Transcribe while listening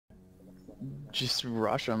Just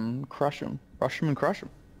rush them, rush them and crush them.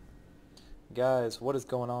 Guys, what is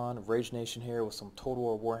going on? Rage Nation here with some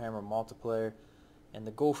Total War Warhammer multiplayer, and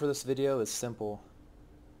the goal for this video is simple.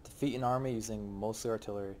 Defeat an army using mostly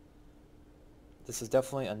artillery. This is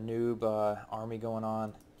definitely a noob army going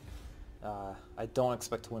on. I don't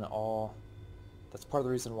expect to win at all. That's part of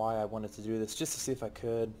the reason why I wanted to do this, just to see if I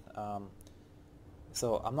could.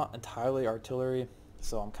 So I'm not entirely artillery,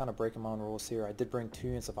 so I'm kind of breaking my own rules here. I did bring 2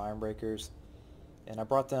 units of Iron Breakers, and I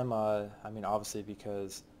brought them, obviously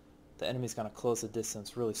because the enemy's going to close the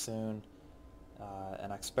distance really soon,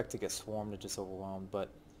 and I expect to get swarmed and just overwhelmed. But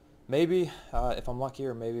maybe, if I'm lucky,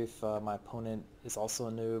 or maybe if my opponent is also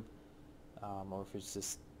a noob, or if he's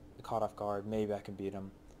just caught off guard, maybe I can beat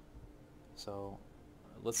him. So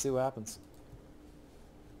let's see what happens.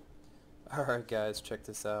 Alright guys, check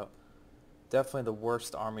this out. Definitely the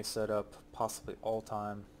worst army setup, possibly all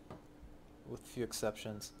time, with a few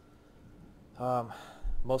exceptions.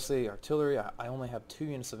 Mostly artillery. I only have 2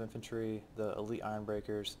 units of infantry, the elite Iron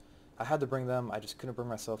Breakers. I had to bring them, I just couldn't bring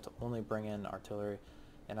myself to only bring in artillery.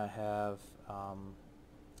 And I have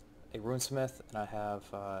a runesmith, and I have,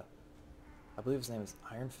 I believe his name is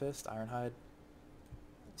Iron Fist, Ironhide.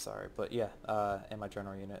 Sorry, but yeah, and my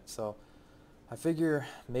general unit. So I figure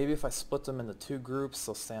maybe if I split them into 2 groups,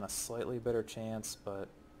 they'll stand a slightly better chance, but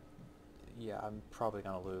yeah, I'm probably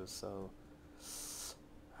gonna lose, so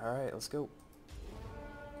alright, let's go.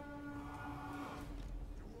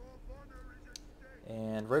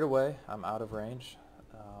 And right away, I'm out of range,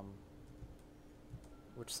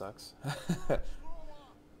 which sucks.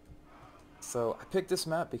 So I picked this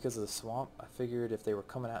map because of the swamp. I figured if they were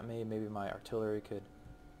coming at me, maybe my artillery could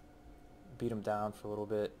beat them down for a little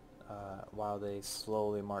bit while they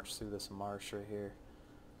slowly march through this marsh right here.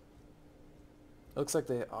 Looks like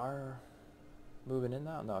they are moving in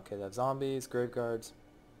now. No, okay, they have zombies, grave guards,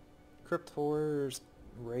 crypt horrors,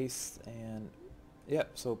 wraiths, and yeah,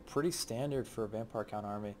 so pretty standard for a vampire count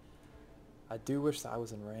army. I do wish that I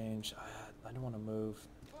was in range. I don't want to move,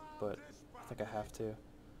 but I think I have to.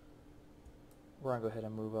 We're gonna go ahead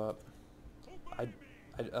and move up. I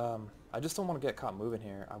just don't want to get caught moving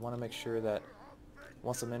here. I want to make sure that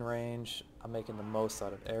once I'm in range, I'm making the most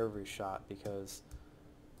out of every shot, because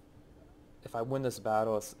if I win this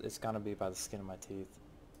battle, it's gonna be by the skin of my teeth.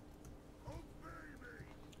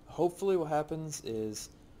 Hopefully what happens is,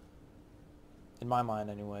 in my mind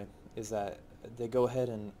anyway, is that they go ahead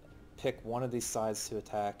and pick one of these sides to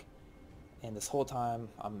attack, and this whole time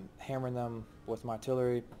I'm hammering them with my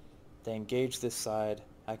artillery. They engage this side,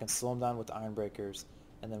 I can slow them down with the Iron Breakers,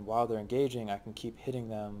 and then while they're engaging, I can keep hitting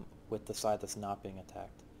them with the side that's not being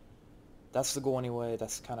attacked. That's the goal anyway.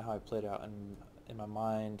 That's kind of how I played it out in my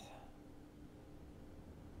mind.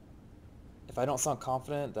 If I don't sound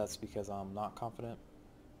confident, that's because I'm not confident.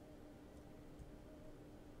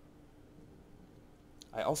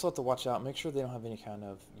 I also have to watch out, make sure they don't have any kind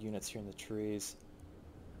of units here in the trees.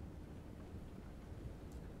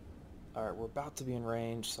 Alright, we're about to be in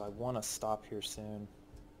range, so I want to stop here soon.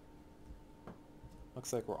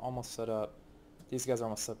 Looks like we're almost set up. These guys are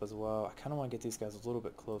almost set up as well. I kind of want to get these guys a little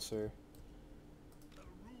bit closer.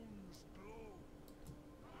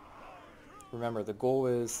 Remember, the goal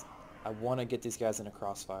is I want to get these guys in a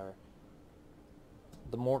crossfire.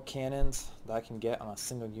 The more cannons that I can get on a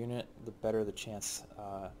single unit, the better the chance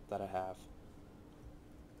that I have.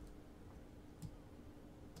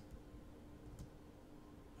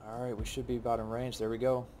 Alright, we should be about in range. There we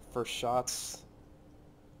go. First shots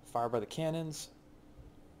fired by the cannons.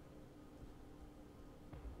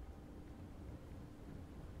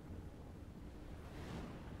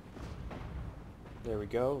 There we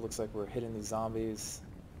go. Looks like we're hitting these zombies,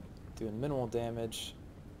 doing minimal damage.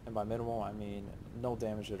 And by minimal, I mean no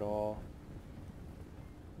damage at all.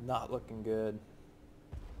 Not looking good.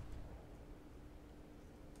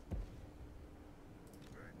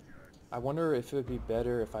 I wonder if it would be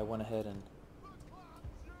better if I went ahead and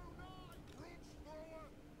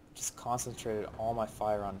just concentrated all my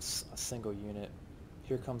fire on a single unit.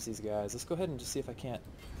 Here comes these guys. Let's go ahead and just see if I can't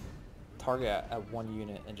target at one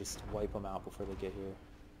unit and just wipe them out before they get here.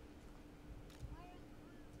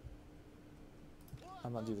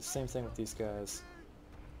 I'm gonna do the same thing with these guys.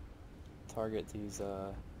 Target these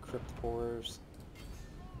crypt horrors.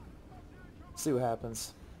 See what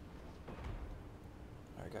happens.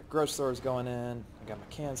 Alright, got grudge swords going in. I got my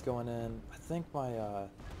cans going in. I think my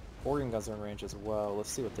organ guns are in range as well. Let's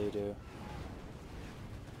see what they do.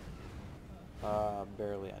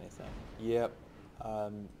 Barely anything. Yep.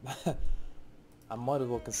 I might as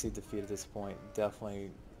well concede defeat at this point. Definitely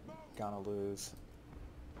gonna lose.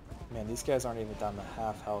 Man, these guys aren't even down to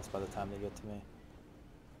half health by the time they get to me.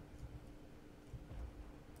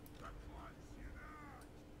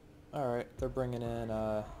 Alright, they're bringing in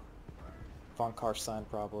von Karstein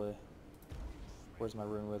probably. Where's my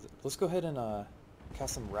Ruin Wizard? Let's go ahead and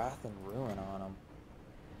cast some Wrath and Ruin on them.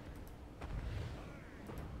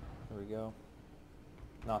 There we go.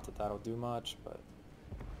 Not that that'll do much, but...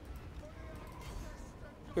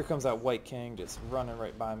 Here comes that White King just running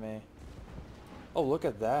right by me. Oh, look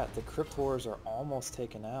at that. The Crypt Horrors are almost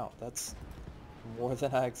taken out. That's more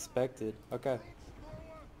than I expected. Okay.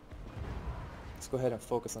 Let's go ahead and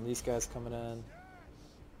focus on these guys coming in.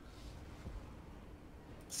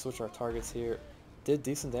 Switch our targets here. Did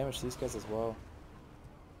decent damage to these guys as well.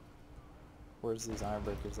 Where's these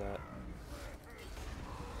Ironbreakers at?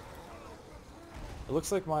 It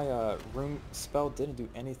looks like my Rune spell didn't do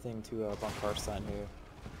anything to von Karstein here.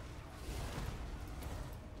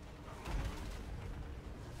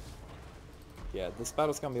 Yeah, this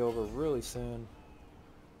battle's gonna be over really soon.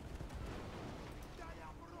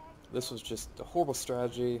 This was just a horrible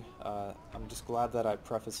strategy. I'm just glad that I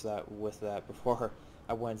prefaced that with that before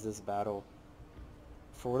I went into this battle.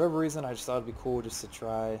 For whatever reason, I just thought it'd be cool just to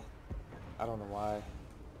try. I don't know why.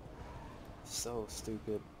 So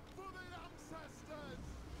stupid.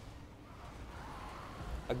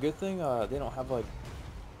 A good thing they don't have like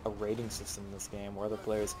a rating system in this game where other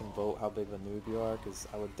players can vote how big of a noob you are, because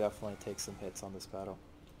I would definitely take some hits on this battle.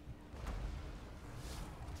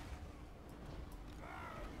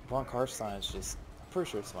 Von Karstein is just... I'm pretty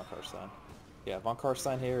sure it's von Karstein. Yeah, von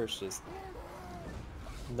Karstein here is just...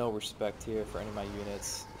 no respect here for any of my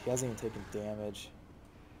units. He hasn't even taken damage.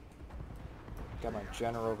 Got my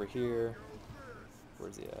general over here.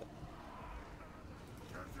 Where's he at?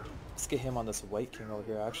 Let's get him on this White King over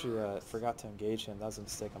here. I actually forgot to engage him. That was a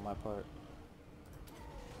mistake on my part.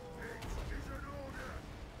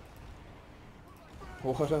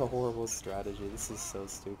 What a horrible strategy. This is so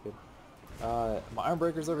stupid. My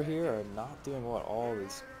Ironbreakers over here are not doing what all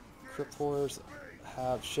these Crypt Horrors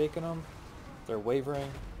have shaken them. They're wavering.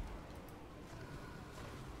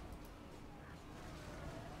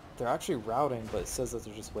 They're actually routing, but it says that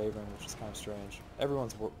they're just wavering, which is kind of strange.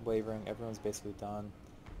 Everyone's wavering. Everyone's basically done.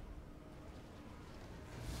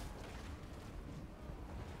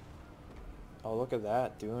 Oh, look at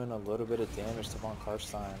that. Doing a little bit of damage to von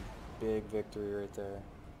Karstein. Big victory right there.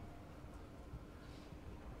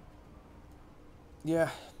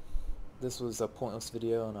 Yeah, this was a pointless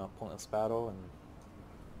video and a pointless battle, and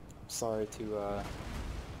I'm sorry to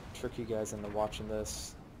trick you guys into watching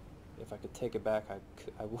this. If I could take it back,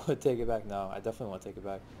 I would take it back. No, I definitely want to take it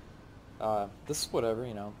back. This is whatever,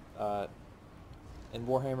 you know. In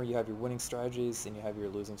Warhammer, you have your winning strategies and you have your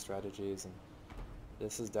losing strategies, and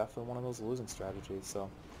this is definitely one of those losing strategies, so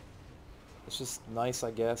it's just nice,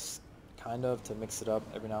 I guess, kind of, to mix it up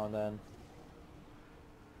every now and then.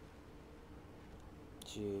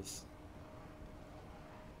 Jeez.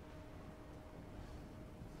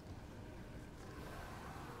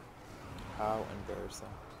 How embarrassing.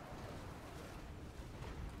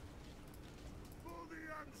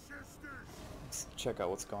 Let's check out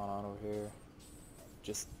what's going on over here.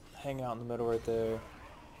 Just hang out in the middle right there.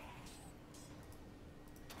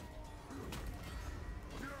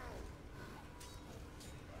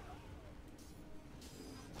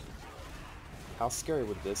 How scary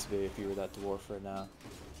would this be if you were that dwarf right now?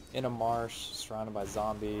 In a marsh, surrounded by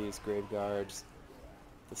zombies, grave guards,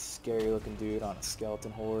 this scary looking dude on a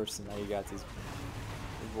skeleton horse, and now you got these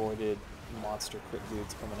voided monster crypt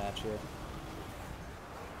dudes coming at you.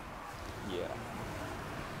 Yeah.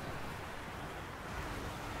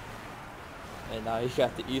 And now you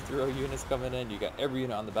got the Ethereal units coming in, you got every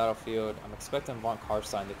unit on the battlefield. I'm expecting von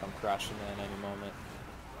Karstein to come crashing in any moment.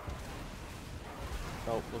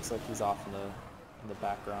 Oh, looks like he's off in the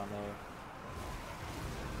background there.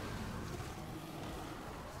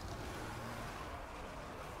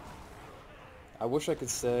 I wish I could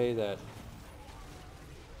say that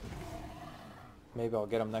maybe I'll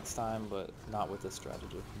get him next time, but not with this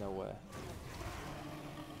strategy. No way.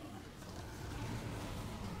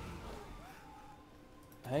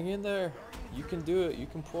 Hang in there. You can do it. You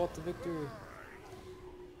can pull out the victory.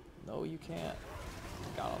 No, you can't.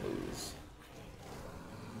 Gotta lose.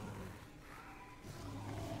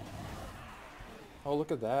 Oh,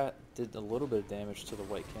 look at that. Did a little bit of damage to the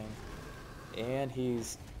White King. And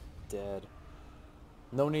he's dead.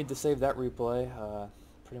 No need to save that replay.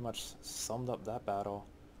 Pretty much summed up that battle.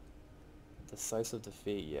 Decisive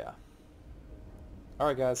defeat, yeah.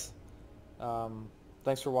 Alright guys.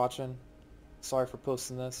 Thanks for watching. Sorry for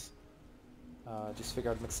posting this. Just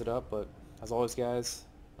figured I'd mix it up, but as always guys,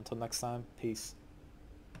 until next time, peace.